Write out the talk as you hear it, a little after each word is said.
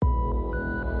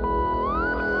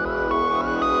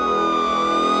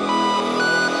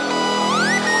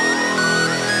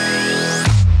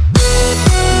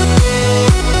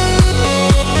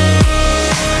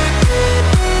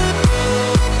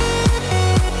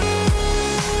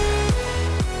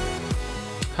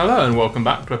Hello and welcome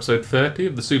back to episode 30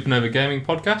 of the Supernova Gaming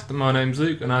Podcast. My name's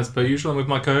Luke and as per usual I'm with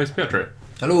my co-host Pietro.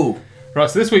 Hello. Right,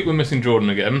 so this week we're missing Jordan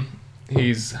again.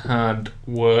 He's had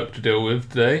work to deal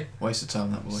with today. Waste of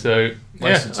time, that boy. So,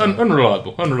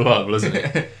 unreliable, isn't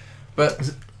it?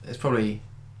 But it's probably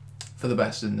for the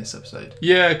best in this episode.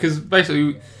 Yeah, because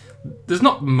basically there's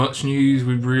not much news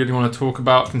we really want to talk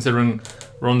about considering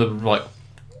we're on the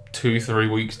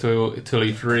 2-3 weeks till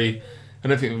E3. I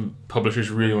don't think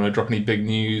publishers really want to drop any big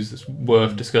news that's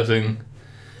worth discussing.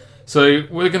 So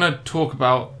we're going to talk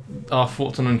about our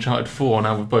thoughts on Uncharted 4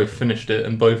 now we've both finished it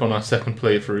and both on our second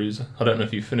playthroughs. I don't know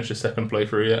if you've finished the second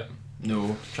playthrough yet.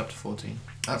 No, chapter 14.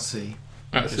 At sea.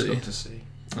 At sea. Just got to sea.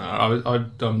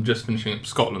 I'm just finishing up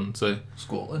Scotland, so...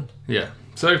 Scotland? Yeah.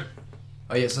 So...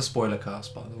 Oh yeah, it's a spoiler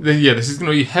cast, by the way. Yeah, this is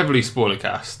going to be heavily spoiler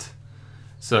cast.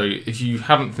 So if you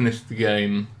haven't finished the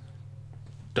game,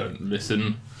 don't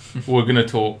listen. We're going to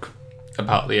talk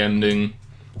about the ending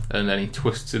and any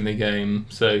twists in the game.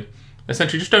 So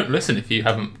essentially, just don't listen if you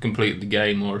haven't completed the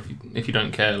game, or if you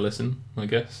don't care, listen, I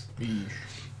guess. Yeesh.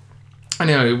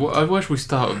 Anyway, where should we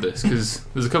start with this? Because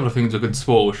there's a couple of things I could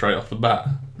spoil straight off the bat.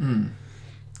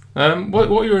 What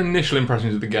are your initial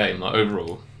impressions of the game,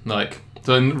 overall?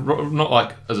 So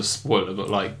not as a spoiler,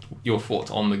 but your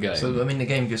thoughts on the game. So the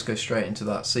game just goes straight into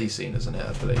that sea scene, doesn't it?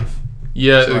 I believe.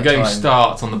 Yeah, the game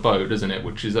starts on the boat, doesn't it?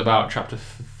 Which is about chapter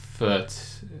 30.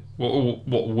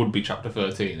 What would be chapter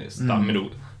 13? It's that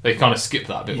middle. They kind of skip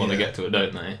that bit when they get to it,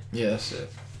 don't they? Yeah, that's it.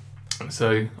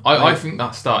 So I think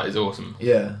that start is awesome.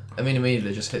 Yeah,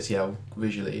 immediately just hits you how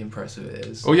visually impressive it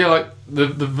is. Oh yeah, the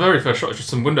very first shot is just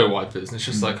some window wipers, and it's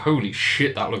just holy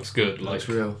shit, that looks good. Looks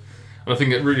real. And I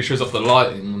think it really shows off the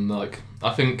lighting, and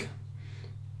I think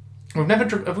we've never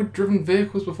have we driven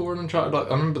vehicles before in Uncharted? I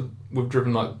remember we've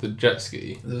driven the jet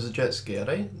ski. There was a jet ski. I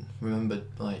don't remember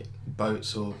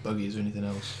boats or buggies or anything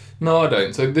else. No, I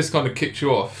don't. So this kind of kicks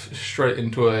you off straight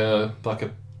into a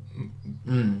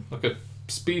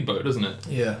speedboat, doesn't it?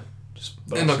 Yeah, just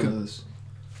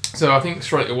so I think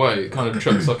straight away it kind of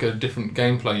chucks a different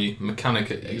gameplay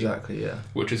mechanic at you. Exactly, yeah.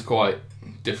 Which is quite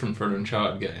different for an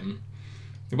Uncharted game.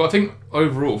 But I think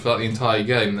overall throughout the entire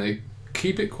game they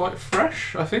keep it quite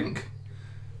fresh, I think.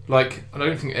 I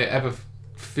don't think it ever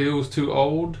feels too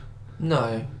old.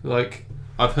 No.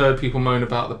 I've heard people moan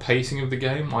about the pacing of the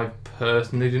game. I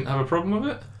personally didn't have a problem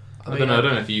with it. I don't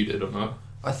know if you did or not.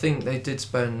 I think they did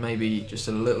spend maybe just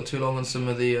a little too long on some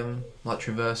of the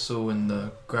traversal and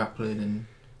the grappling, and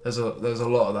there's a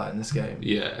lot of that in this game.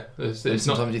 Yeah,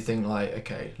 sometimes you think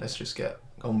okay, let's just get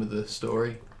on with the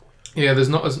story. Yeah, there's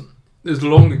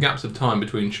longer gaps of time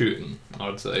between shooting, I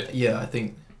would say. Yeah,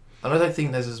 I don't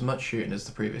think there's as much shooting as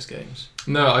the previous games.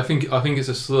 No, I think it's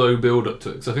a slow build up to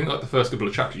it. Because I think the first couple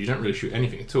of chapters you don't really shoot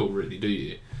anything at all, really, do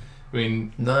you? I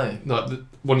mean, no.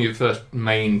 One of your first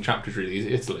main chapters really is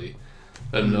Italy.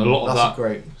 And a lot of that's that... a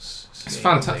great... It's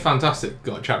fantastic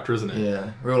chapter, isn't it?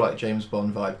 Yeah, real James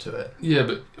Bond vibe to it. Yeah,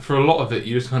 but for a lot of it,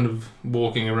 you're just kind of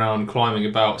walking around, climbing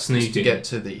about, sneaking. Just to get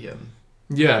to the...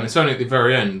 Yeah, and it's only at the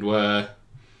very end where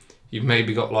you've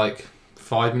maybe got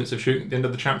 5 minutes of shooting at the end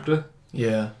of the chapter.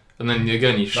 Yeah. And then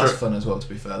again, that's fun as well, to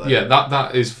be fair. Though. Yeah,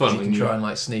 that is fun. You can try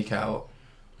and sneak out.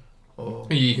 Or...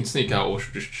 You can sneak out or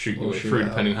just shoot your way through,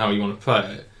 depending on how you want to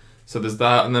play it. So there's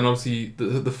that, and then obviously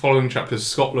the following chapter is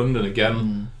Scotland, and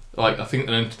again, I think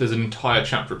there's an entire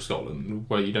chapter of Scotland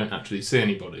where you don't actually see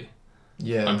anybody.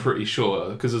 Yeah, I'm pretty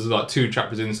sure because there's 2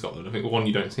 chapters in Scotland. I think one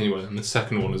you don't see anywhere, and the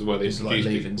second one is where they introduce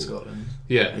leaving people. Scotland.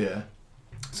 Yeah, yeah.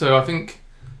 So I think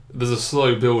there's a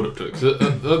slow build up to it because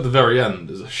at the very end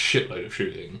there's a shitload of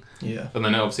shooting. Yeah, and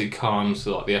then it obviously calms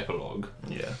to the epilogue.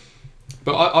 Yeah,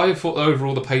 but I thought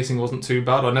overall the pacing wasn't too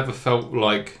bad. I never felt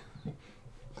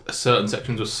certain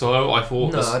sections were slow. I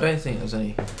don't think there's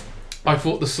any. I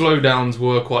thought the slowdowns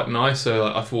were quite nice. So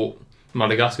I thought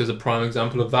Madagascar's a prime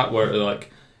example of that, where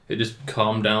it just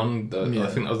calmed down. I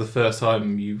think that was the first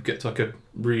time you get to a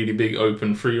really big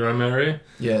open free roam area.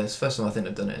 Yeah, it's the first time I think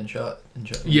they've done it in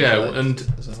Uncharted. Yeah, and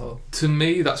as a whole. To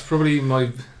me, that's probably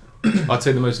I'd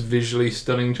say the most visually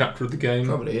stunning chapter of the game.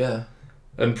 Probably, yeah.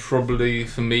 And probably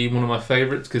for me one of my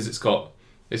favourites because it's got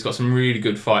some really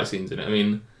good fight scenes in it. I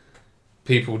mean,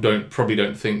 people probably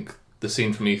don't think the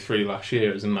scene from E3 last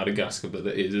year is in Madagascar, but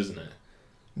it is, isn't it?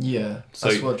 Yeah,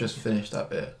 that's what just finished that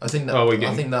bit. I think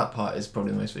that part is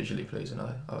probably the most visually pleasing.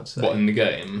 I would say. What, in the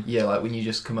game? Yeah, when you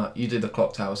just come out, you did the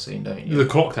clock tower scene, don't you? The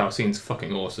clock tower scene's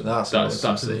fucking awesome.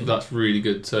 That's really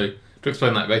good. So to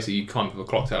explain that, basically you climb up a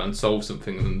clock tower and solve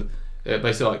something, and it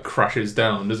basically crashes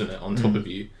down, doesn't it, on top of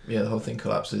you? Yeah, the whole thing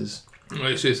collapses.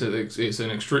 It's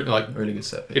an extreme like. Really good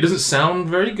set piece. It doesn't sound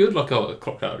very good, like a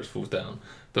clock tower just falls down.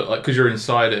 But like, because you're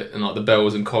inside it and like the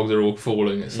bells and cogs are all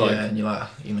falling, it's like and you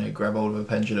like grab hold of a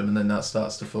pendulum and then that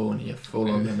starts to fall and you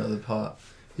fall on another part.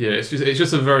 Yeah, it's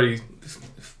just a very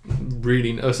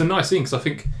really. It's a nice scene because I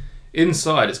think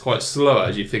inside it's quite slow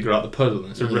as you figure out the puzzle.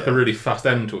 And it's a really fast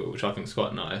end to it, which I think is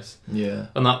quite nice. Yeah.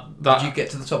 And that Did you get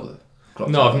to the top of the clock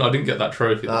No, tower? I didn't get that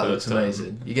trophy. That the looks first time.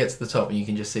 amazing. You get to the top and you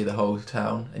can just see the whole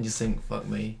town and just think, fuck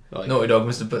me. Like, Naughty Dog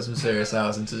must have put some serious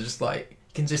hours into just like,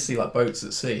 you can just see like boats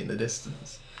at sea in the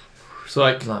distance. so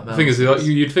like the thing is, like,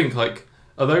 you'd think like,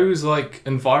 are those like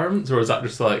environments or is that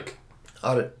just like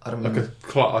I don't like know.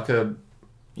 like a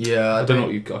Yeah, I don't know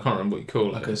what I can't remember what you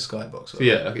call like it. a skybox. So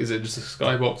yeah, like, is it just a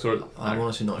skybox or? I'm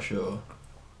honestly not sure.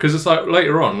 Because it's like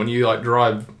later on when you like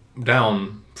drive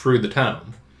down through the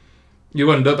town, you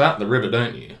end up at the river,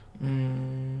 don't you?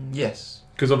 Yes.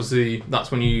 Because obviously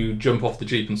that's when you jump off the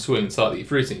jeep and swim and start the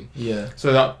E3 scene. Yeah.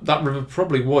 So that river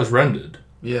probably was rendered.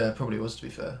 Yeah, probably was, to be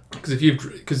fair.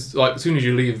 Because like as soon as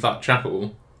you leave that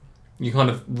chapel, you kind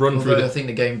of run through. I think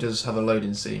the game does have a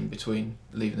loading scene between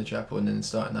leaving the chapel and then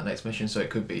starting that next mission, so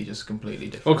it could be just completely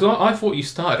different. Well, because I thought you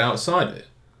started outside it.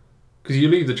 Because you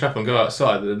leave the chapel and go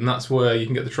outside, and that's where you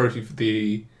can get the trophy for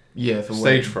the for stage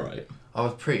winning. fright. I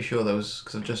was pretty sure there was,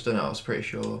 because I've just done it. I was pretty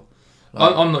sure.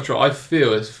 Like, I'm not sure. I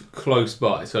feel it's close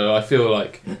by, so I feel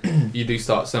like you do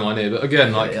start semi near. But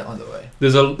again, like either way.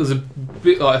 there's a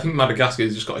bit. Like, I think Madagascar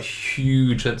has just got a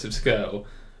huge sense of scale.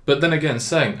 But then again,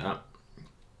 saying that,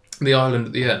 the island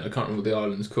at the end, I can't remember what the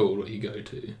island's called. What you go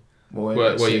to,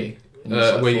 where you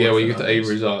get to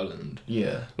Avery's Island.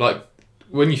 Yeah. Like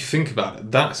when you think about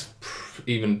it, that's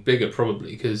even bigger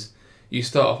probably because you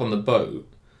start off on the boat.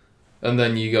 And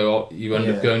then you end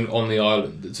up going on the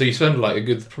island. So you spend like a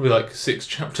good, probably like 6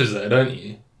 chapters there, don't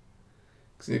you?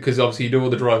 Because obviously you do all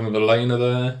the driving with Elena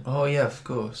there. Oh yeah, of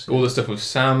course. All the stuff with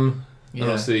Sam. Yeah.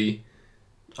 And obviously...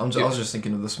 I was just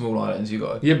thinking of the small islands you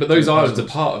got. Yeah, but those islands are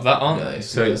part of that, aren't they?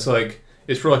 So yeah. it's like,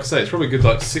 like I say, it's probably a good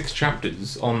like 6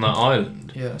 chapters on that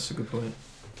island. Yeah, that's a good point.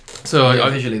 So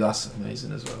visually that's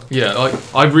amazing as well. Yeah, like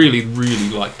I really, really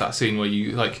like that scene where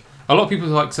you like... A lot of people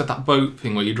like said that boat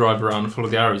thing where you drive around and follow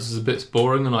the arrows is a bit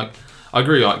boring, and like I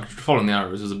agree, like following the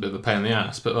arrows is a bit of a pain in the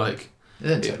ass, but like it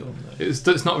didn't take long though.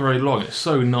 It's not very long. It's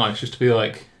so nice just to be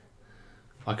like,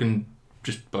 I can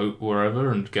just boat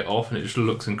wherever and get off, and it just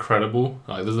looks incredible.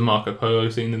 Like there's a Marco Polo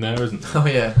scene in there, isn't there? Oh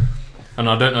yeah. And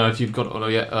I don't know if you've got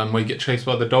it yet. Where you get chased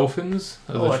by the dolphins.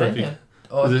 Oh, trophy. yeah.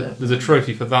 Oh, there's a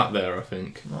trophy for that there, I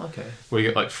think. Oh, okay. Where you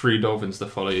get like 3 dolphins to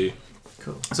follow you.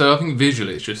 Cool. So I think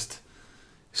visually it's just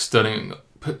stunning.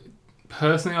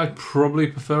 Personally, I probably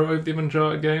prefer it over the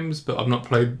Uncharted games, but I've not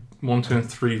played 1, 2, and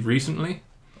 3 recently.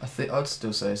 I think I'd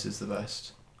still say this is the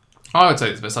best. I would say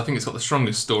it's the best. I think it's got the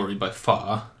strongest story by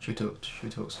far. Should we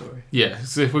talk story? Yeah,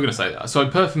 so if we're going to say that. So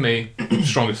for me,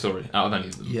 strongest story out of any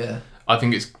of them. Yeah. I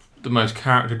think it's the most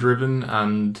character driven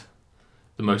and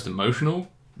the most emotional,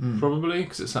 probably,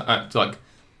 because it's like,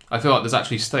 I feel like there's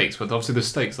actually stakes, but obviously the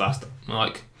stakes last,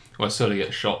 like, well, Sully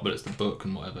gets shot, but it's the book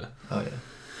and whatever. Oh yeah.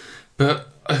 But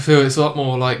I feel it's a lot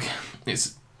more like,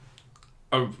 it's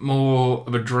more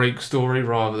of a Drake story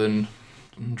rather than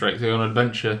Drake's going on an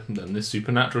adventure, then this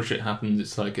supernatural shit happens.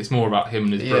 It's like, it's more about him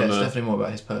and his brother. Yeah, it's definitely more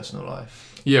about his personal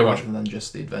life. Yeah, rather than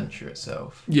just the adventure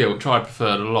itself. Yeah, which I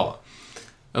preferred a lot.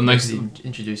 And they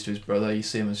introduced to his brother, you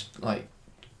see him as like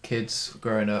kids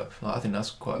growing up. Like, I think that's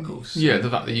quite cool. Yeah, the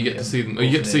fact that you get to see them, you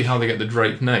get to see how they get the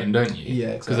Drake name, don't you? Yeah,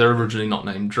 exactly. Because they're originally not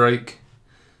named Drake.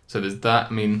 So there's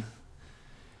that. I mean,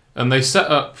 and they set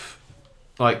up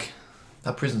like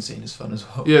that prison scene is fun as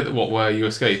well. Yeah, where you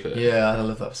escape it. Yeah, I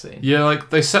love that scene. Yeah,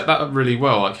 like they set that up really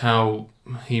well. Like how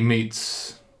he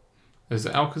meets, is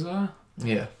it Alcazar?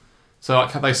 Yeah. So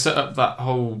like how they set up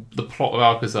the plot of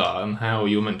Alcazar and how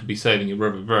you're meant to be saving your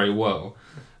brother very well,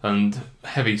 and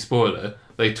heavy spoiler,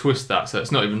 they twist that so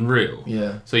it's not even real.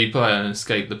 Yeah. So you play and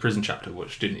escape the prison chapter,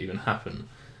 which didn't even happen.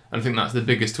 And I think that's the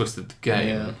biggest twist of the game.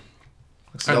 Yeah.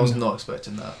 I was not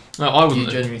expecting that. No, I wouldn't.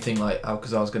 Do you genuinely think like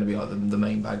Alcazar's going to be like the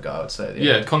main bad guy? I would say.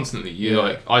 Yeah, constantly.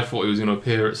 I thought he was going to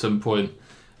appear at some point,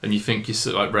 and you think you're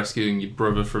sort of like rescuing your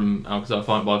brother from Alcazar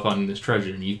by finding this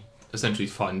treasure, and you essentially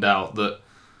find out that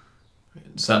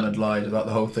Sam had lied about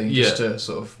the whole thing just to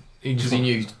sort of. Because he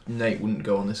knew Nate wouldn't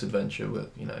go on this adventure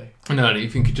with, you know. No, you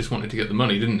think he just wanted to get the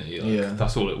money, didn't he? Like, yeah.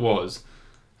 That's all it was.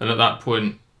 And at that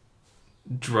point,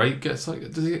 Drake gets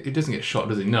like, he doesn't get shot,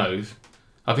 does he? No.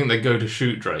 I think they go to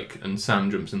shoot Drake, and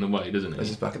Sam jumps in the way, doesn't he? Is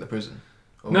he back at the prison?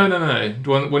 Or... No.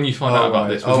 When you find out about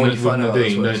this, when you find out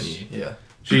Nadine, don't you? Yeah.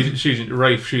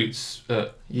 Rafe shoots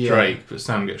Drake, but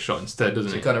Sam gets shot instead,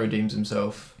 doesn't he? He kind of redeems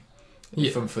himself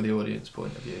for the audience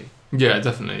point of view. Yeah,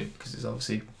 definitely. because it's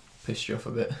obviously pissed you off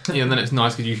a bit. Yeah, and then it's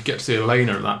nice because you get to see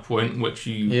Elena at that point, which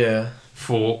you Yeah,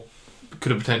 thought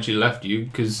could have potentially left you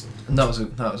because and that was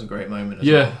a great moment. As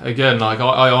yeah, well. again, like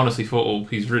I honestly thought, oh,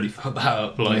 he's really fucked that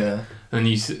up. Like, yeah, and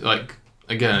you like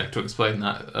again to explain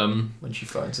that, when she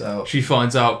finds out she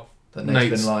finds out that Nate's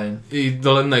Nate's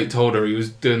been lying. Nate told her he was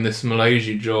doing this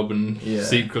Malaysia job and Yeah.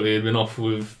 secretly had been off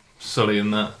with Sully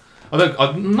and that.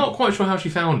 I'm not quite sure how she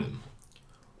found him.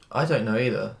 I don't know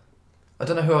either. I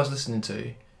don't know who I was listening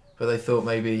to, but they thought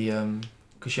maybe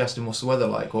because she asked him what's the weather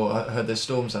like, or I heard there's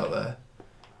storms out there,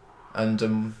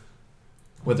 and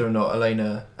whether or not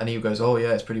Elena, and he goes, oh yeah,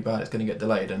 it's pretty bad, it's going to get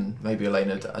delayed, and maybe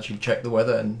Elena actually checked the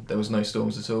weather and there was no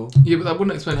storms at all. Yeah, but that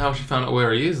wouldn't explain how she found out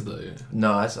where he is, though.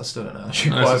 No, I still don't know. She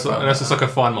Unless it's just like a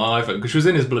Find My iPhone, because she was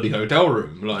in his bloody hotel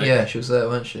room. Like, yeah, she was there,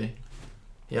 wasn't she?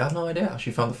 Yeah, I have no idea how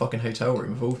she found the fucking hotel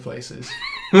room of all places.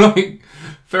 like,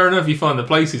 fair enough, you find the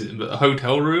place he's in, but a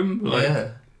hotel room? Like, Yeah,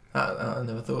 I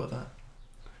never thought of that.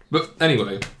 But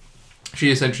anyway,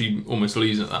 she essentially almost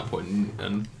leaves at that point,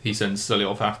 and he sends Sully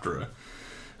off after her,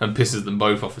 and pisses them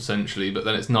both off, essentially. But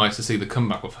then it's nice to see the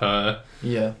comeback of her.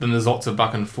 Yeah. Then there's lots of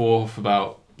back and forth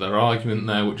about their argument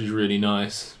there, which is really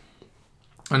nice.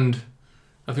 And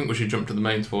I think we should jump to the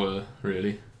main spoiler,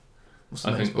 really. What's the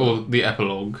I main think, spoiler? or the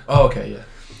epilogue. Oh, okay, yeah.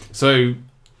 So,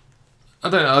 I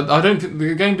don't think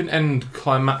the game didn't end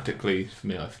climactically for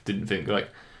me. I didn't think like.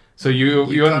 So you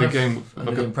end the game with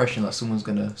under like the a, impression that someone's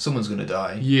gonna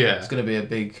die. yeah, It's gonna be a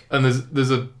big and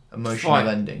there's a emotional fight.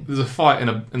 ending. There's a fight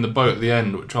in the boat at the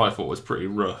end, which I thought was pretty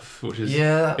rough. Which is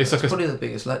Yeah, it's that's like a- probably the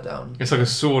biggest letdown. it's like a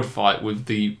sword fight with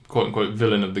the quote unquote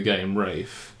villain of the game,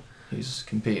 Rafe. Who's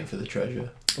competing for the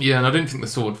treasure? Yeah, and I didn't think the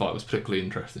sword fight was particularly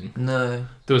interesting. No,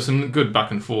 There was some good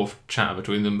back and forth chatter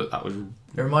between them, but that was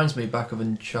it reminds me back of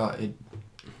Uncharted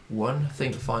 1. I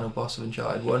think the final boss of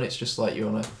Uncharted 1. It's just like you're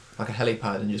on a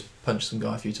helipad and just punch some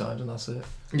guy a few times and that's it.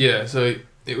 yeah. So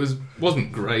it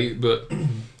wasn't great, but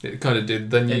it kind of did.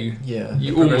 Then you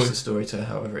You almost- progress the story to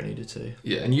however it needed to.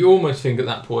 yeah, and you almost think at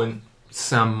that point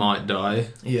Sam might die.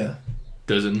 Yeah,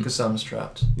 Doesn't. because Sam's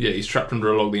trapped. Yeah, he's trapped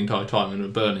under a log the entire time in a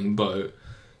burning boat.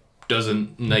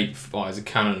 Doesn't. Nate fires a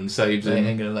cannon and saves They him.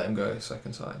 ain't gonna let him go a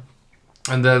second time.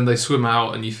 And then they swim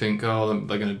out, and you think, oh,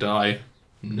 they're going to die.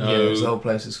 No. Yeah, 'cause the whole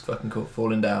place is fucking called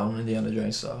falling down, Indiana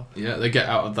Jones style. Yeah, they get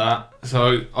out of that.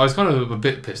 So I was kind of a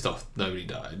bit pissed off nobody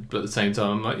died, but at the same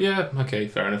time, I'm like, yeah, okay,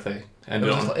 fair enough. They It ended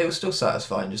was, on. just, it was still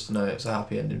satisfying just to know it was a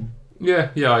happy ending. Yeah,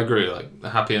 I agree. Like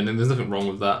a happy ending. There's nothing wrong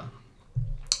with that.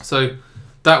 So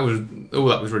that was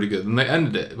really good, and they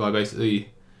ended it by basically.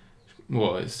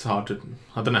 Well, it's hard to.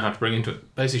 I don't know how to bring into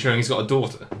it. Basically, showing he's got a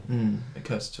daughter. It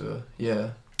cuts to her. Yeah.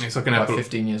 It's like an Like epilogue.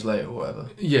 15 years later or whatever.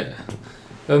 Yeah,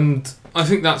 and I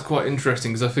think that's quite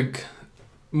interesting because I think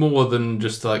more than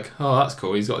just like, oh, that's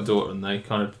cool, he's got a daughter, and they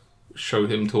kind of show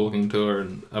him talking to her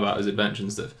and about his adventure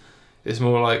and stuff. It's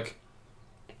more like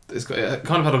it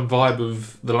kind of had a vibe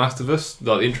of The Last of Us.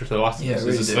 Like the intro to The Last of Yeah, Us it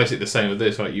really is did. basically the same with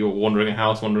this. Like you're wandering a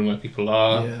house, wondering where people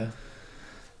are, Yeah.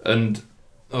 and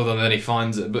then he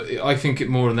finds it. But I think it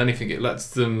more than anything, it lets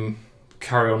them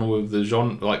carry on with the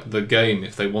genre, like the game,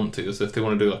 if they want to. So if they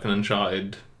want to do like an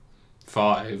Uncharted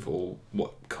 5 or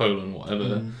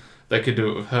whatever, they could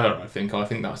do it with her. I think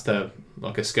that's their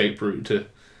like escape route to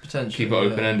Potentially. keep it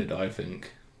open ended. I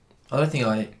think. I don't think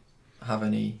I have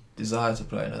any desire to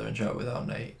play another Uncharted without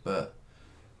Nate, but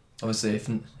obviously if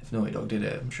Naughty Dog did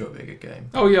it, I'm sure it'd be a good game.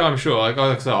 Oh yeah, I'm sure. Like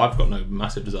I said, I've got no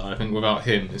massive desire. I think without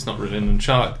him, it's not really an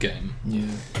Uncharted game. Yeah.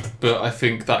 But I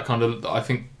think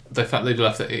the fact they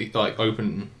left it like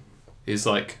open is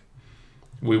like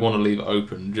we want to leave it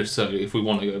open just so if we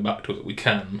want to go back to it, we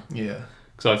can. Yeah.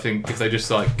 Because I think if they just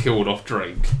like killed off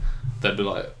Drake, they'd be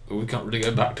like, well, we can't really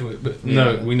go back to it. But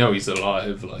no, Yeah. we know he's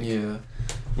alive. Like Yeah.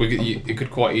 it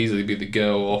could quite easily be the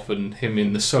girl off and him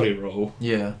in the Sully role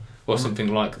Yeah. or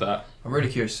something like that. I'm really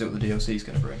curious to see what the DLC is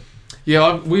going to bring.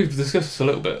 Yeah, we've discussed this a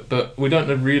little bit, but we don't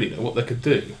really know what they could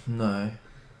do. No.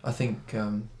 I think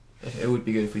it would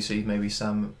be good if we see maybe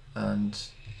Sam and...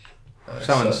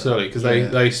 Sam and Sully, because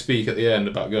they speak at the end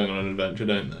about going on an adventure,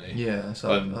 don't they? Yeah, so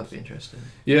that'd be interesting.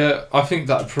 Yeah, I think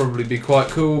that'd probably be quite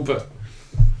cool, but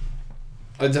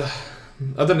I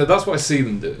don't know, that's what I see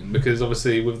them doing, because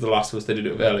obviously with The Last of Us they did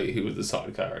it with Ellie, who was the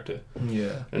side character,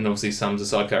 Yeah. and obviously Sam's a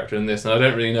side character in this, and I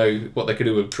don't really know what they could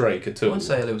do with Drake at I all. wouldn't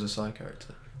say Ellie was a side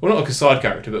character. Well, not like a side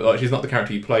character, but like she's not the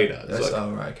character you played as. That's, Like,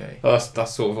 oh, right, okay.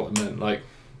 that's sort of what I meant, like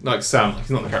Sam, like, he's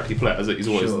not the character you play as, he's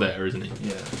always Sure. there, isn't he?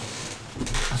 Yeah.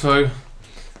 So,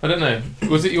 I don't know,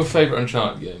 was it your favourite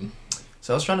Uncharted game?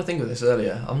 So I was trying to think of this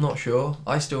earlier. I'm not sure.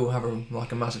 I still have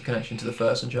a massive connection to the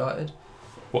first Uncharted.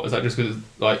 What is that? Just because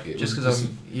like Just because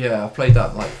I've played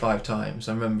that like 5 times.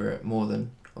 I remember it more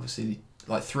than obviously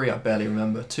like 3. I barely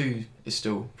remember. 2 is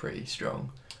still pretty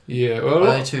strong. Yeah, well,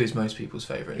 I know 2 is most people's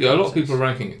favourite. Yeah, a lot of people are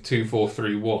ranking it 2, 4,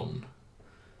 3, 1.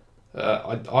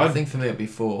 I think for me it'd be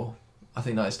 4. I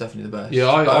think that is definitely the best. Yeah,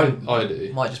 I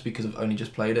do. Might just because I've only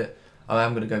just played it. I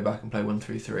am going to go back and play 1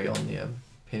 through 3 on the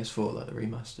PS4, like the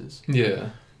remasters. Yeah.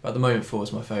 But at the moment 4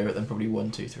 is my favourite, then probably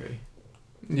 1, 2, 3.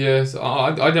 Yes,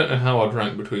 I don't know how I'd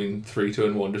rank between 3, 2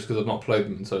 and 1 just because I've not played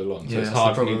them in so long. So Yeah, it's that's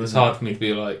hard the problem, it's hard for me to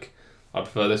be like, I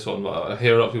prefer this one, but I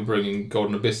hear a lot of people bringing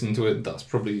Golden Abyss into it. That's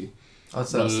probably I'd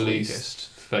say that's the weakest.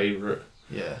 Favourite.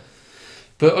 Yeah.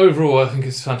 But overall, I think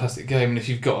it's a fantastic game, and if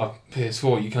you've got a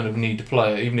PS4, you kind of need to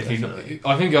play it, even if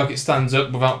I think like it stands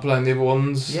up without playing the other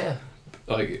ones. Yeah.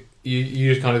 Like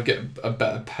you just kind of get a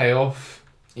better payoff.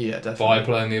 Yeah, definitely. By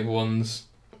playing the other ones.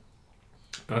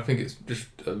 And I think it's just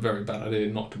a very bad idea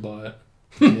not to buy it.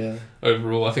 Yeah.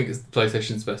 Overall, I think it's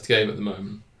PlayStation's best game at the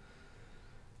moment.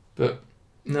 But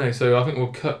no, so I think we'll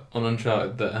cut on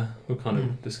Uncharted there. We'll kind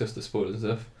of discuss the spoilers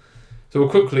and stuff. So we'll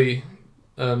quickly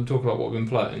talk about what we've been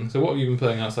playing. So what have you been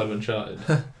playing outside of Uncharted?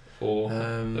 Or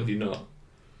have you not?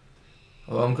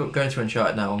 Well, I'm going through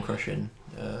Uncharted now on Crushing.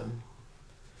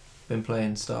 Been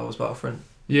playing Star Wars Battlefront.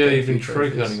 Yeah, you've been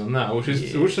trophy hunting on that,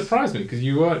 which surprised me because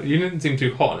you didn't seem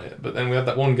too hot on it. But then we had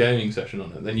that one gaming session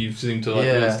on it. Then you seemed to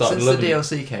really start since loving the it.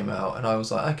 DLC came out, and I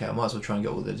was like, okay, I might as well try and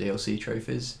get all the DLC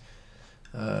trophies.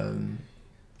 And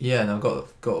I've got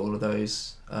all of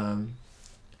those.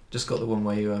 Just got the one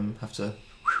where you have to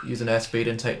use an airspeed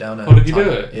and take down. Did you do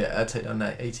it? Yeah, take down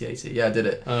that AT-AT. Yeah, I did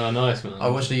it. Oh, nice, man. I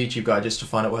watched a YouTube guide just to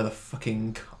find out where the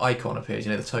fucking icon appears.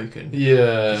 You know, the token.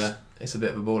 Yeah. It's a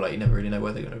bit of a ball. Like you never really know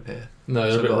where they're going to appear. No,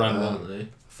 they're a bit random, aren't they?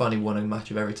 Finally won a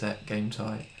match of Everitech game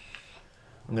tie.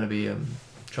 I'm going to be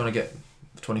trying to get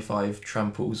 25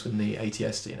 tramples with the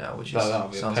ATSD now, which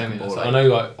sounds like a ball. I know,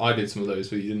 like I did some of those,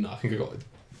 but you didn't. I think I got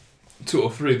 2 or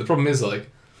 3. The problem is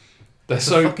like it's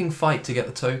a fucking fight to get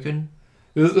the token.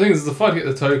 The thing is, the fight to get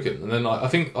the token, and then like I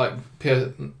think like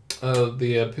PlayStation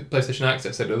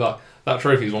Access said that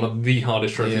trophy is one of the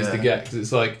hardest trophies to get because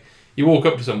it's like you walk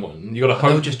up to someone, you got to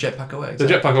hope they'll just jetpack away. Exactly.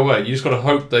 They jetpack away. You just got to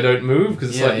hope they don't move because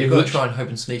it's like you've got to try and hope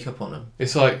and sneak up on them.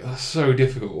 It's like that's so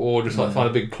difficult, or just like find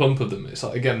a big clump of them. It's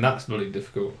like again that's really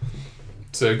difficult.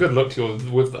 So good luck to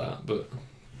you with that, but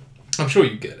I'm sure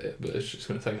you get it. But it's just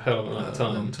going to take a hell of an amount of time.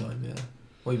 A long time, yeah.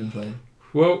 What have you been playing?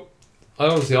 Well,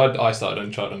 I started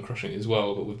Uncharted on Crushing as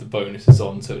well, but with the bonuses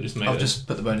on, so it just made I've just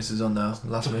put the bonuses on now.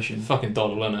 Last mission. Fucking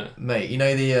doddle, innit? Mate, you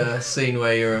know the scene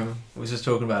where you're was just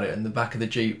talking about it in the back of the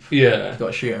Jeep? Yeah. You've got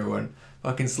to shoot everyone.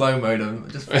 Fucking slow-mo them.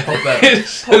 Just pop that.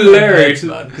 It's hilarious,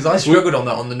 man. Because I struggled on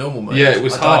that on the normal mode. Yeah, it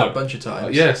was hard. I died a bunch of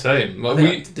times. Yeah, same. Like,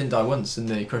 I didn't die once in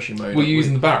the Crushing mode. Were you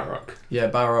using the Barrock? Yeah,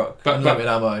 Barrock. Unlimited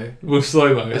ammo. With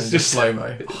slow-mo. It's just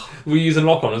slow-mo. Were you using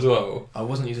lock-on as well? I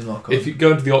wasn't using lock-on. If you go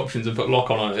into the options and put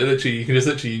lock-on on it, you can just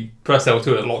literally press L2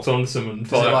 and it locks on to someone and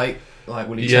fire. Is it like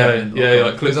will you turn?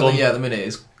 Like clips on. Yeah, at the minute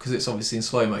it's because it's obviously in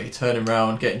slow mo. You're turning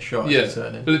around, getting shot. Yeah,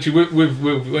 but literally with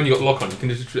when you got lock on, you can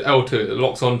just L2 it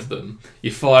locks onto them.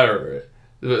 You fire it,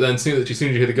 but then as soon as you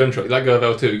hear the gunshot, you let go of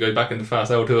L2, go back into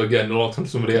fast L2 again, and locks onto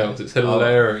somebody else. It's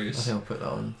hilarious. I think I'll put that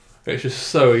on. It's just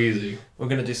so easy. We're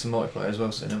going to do some multiplayer as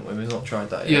well soon, aren't we? We've not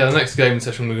tried that yet. Yeah, the next gaming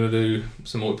session we're going to do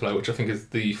some multiplayer, which I think is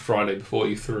the Friday before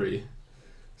E3.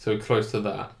 So close to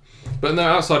that. But no,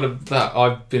 outside of that,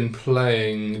 I've been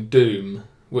playing Doom,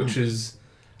 which is...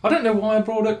 I don't know why I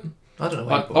brought it. I don't know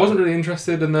why I wasn't really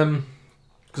interested, and then...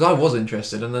 Because I was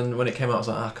interested, and then when it came out, I was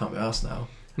like, I can't be asked now.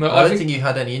 No, I don't think you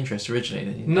had any interest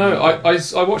originally. No,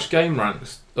 I watched Game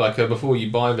Ranks, like a before you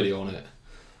buy video on it,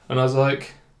 and I was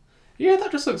like, yeah,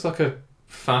 that just looks like a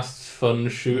fast, fun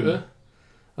shooter.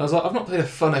 I was like, I've not played a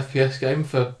fun FPS game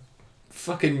for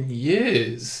fucking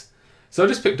years. So I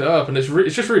just picked it up, and it's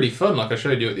just really fun, like I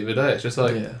showed you it the other day. It's just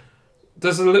like,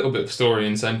 there's a little bit of story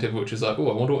incentive, which is like, oh,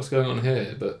 I wonder what's going on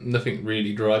here, but nothing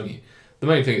really driving you. The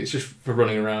main thing is just for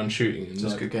running around shooting, and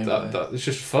just like, good that it's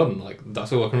just fun. Like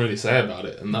that's all I can really say about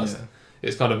it, and that's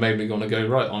it's kind of made me want to go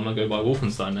right. I'm gonna go buy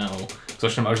Wolfenstein now, because I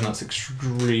should imagine that's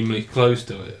extremely close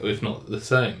to it, if not the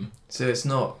same. So it's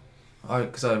not,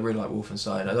 because I really like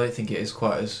Wolfenstein. I don't think it is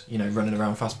quite as running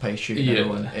around fast-paced shooting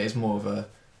everyone. It is more of a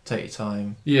take your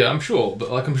time. Yeah, I'm sure, but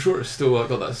like I'm sure it's still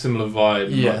got that similar vibe.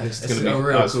 Yeah, like,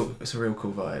 it's a real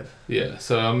cool vibe. Yeah,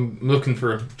 so I'm looking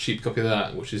for a cheap copy of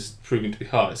that, which is proving to be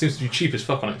hard. It seems to be cheap as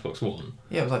fuck on Xbox One.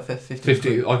 Yeah, it was like 50.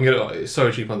 50. I can get it. It's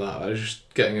so cheap on that. I was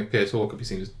just getting a PS4 copy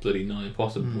seems bloody nigh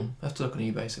impossible. I have to look on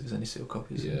eBay if there's any sealed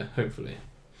copies. Yeah, hopefully.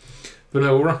 But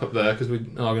no, we'll wrap up there because we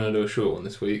are going to do a short one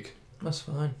this week. That's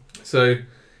fine. So,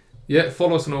 Yeah,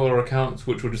 follow us on all our accounts,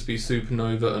 which will just be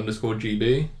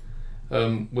supernova_GB.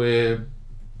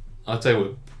 I'd say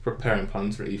we're preparing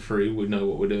plans for E3. We know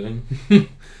what we're doing.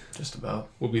 Just about.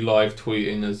 We'll be live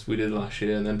tweeting as we did last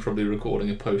year, and then probably recording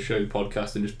a post-show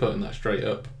podcast and just putting that straight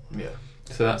up. Yeah.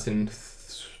 So that's in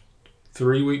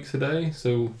 3 weeks a day.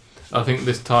 So I think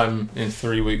this time in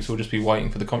 3 weeks we'll just be waiting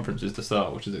for the conferences to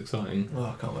start, which is exciting. Oh,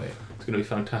 I can't wait. It's going to be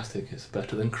fantastic. It's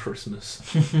better than Christmas.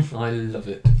 I love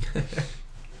it.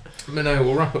 But no,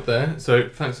 we'll wrap up there. So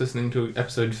thanks for listening to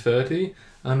episode 30,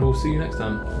 and we'll see you next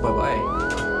time. Bye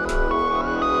bye.